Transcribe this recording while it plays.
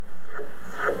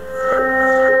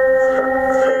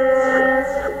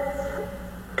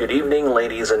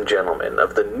ladies and gentlemen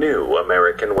of the new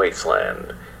American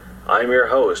wasteland. I'm your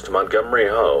host, Montgomery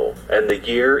Ho, and the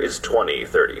year is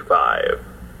 2035.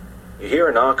 You hear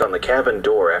a knock on the cabin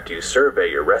door after you survey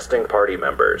your resting party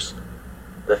members.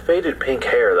 The faded pink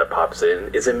hair that pops in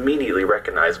is immediately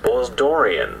recognizable as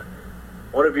Dorian,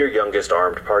 one of your youngest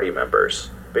armed party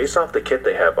members. Based off the kit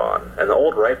they have on, and the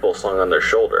old rifle slung on their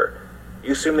shoulder,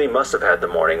 you assume they must have had the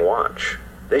morning watch.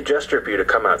 They gesture for you to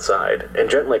come outside, and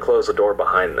gently close the door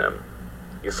behind them.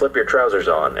 You slip your trousers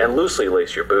on, and loosely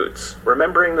lace your boots,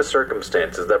 remembering the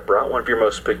circumstances that brought one of your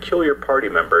most peculiar party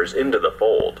members into the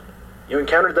fold. You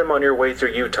encountered them on your way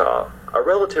through Utah, a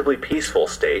relatively peaceful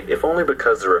state, if only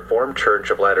because the Reformed Church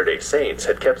of Latter-day Saints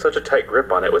had kept such a tight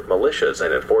grip on it with militias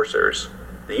and enforcers.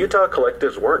 The Utah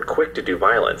collectives weren't quick to do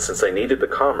violence since they needed the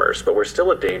commerce, but were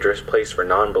still a dangerous place for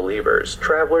non-believers.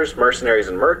 Travelers, mercenaries,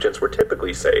 and merchants were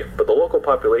typically safe, but the local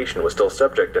population was still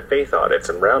subject to faith audits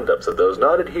and roundups of those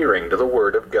not adhering to the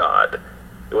Word of God.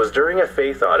 It was during a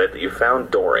faith audit that you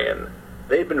found Dorian.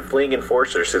 They had been fleeing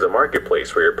enforcers through the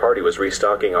marketplace where your party was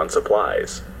restocking on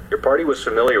supplies. Your party was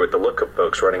familiar with the look of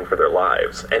folks running for their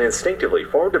lives, and instinctively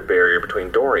formed a barrier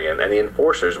between Dorian and the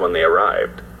enforcers when they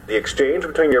arrived. The exchange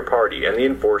between your party and the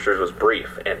enforcers was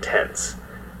brief and tense.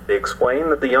 They explained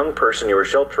that the young person you were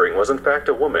sheltering was in fact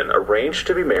a woman arranged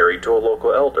to be married to a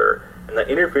local elder, and that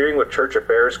interfering with church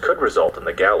affairs could result in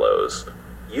the gallows.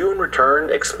 You, in return,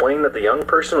 explained that the young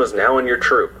person was now in your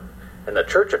troop, and that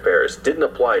church affairs didn't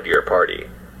apply to your party.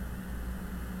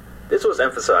 This was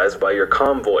emphasized by your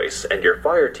calm voice and your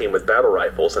fire team with battle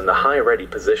rifles in the high-ready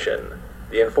position.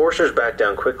 The enforcers backed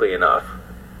down quickly enough.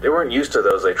 They weren't used to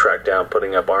those they tracked down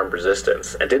putting up armed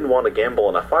resistance, and didn't want to gamble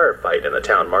in a firefight in the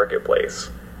town marketplace.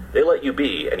 They let you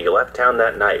be, and you left town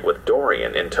that night with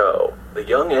Dorian in tow. The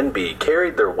young NB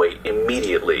carried their weight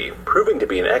immediately, proving to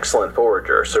be an excellent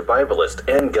forager, survivalist,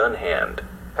 and gun hand.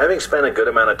 Having spent a good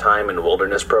amount of time in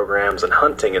wilderness programs and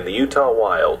hunting in the Utah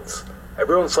wilds,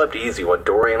 everyone slept easy when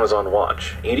Dorian was on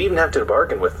watch. You'd even have to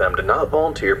bargain with them to not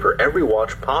volunteer for every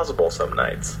watch possible some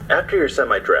nights. After you're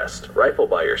semi-dressed, rifle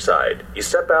by your side, you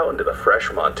step out into the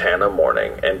fresh Montana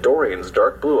morning, and Dorian's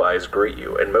dark blue eyes greet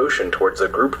you and motion towards a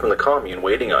group from the commune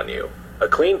waiting on you. A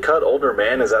clean-cut older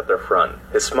man is at their front,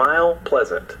 his smile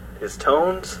pleasant, his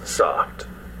tones soft.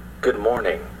 "Good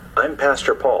morning. I'm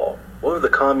Pastor Paul, one of the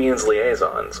commune's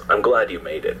liaisons. I'm glad you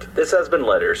made it. This has been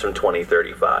Letters from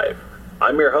 2035.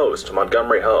 I'm your host,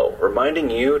 Montgomery Ho, reminding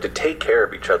you to take care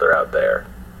of each other out there."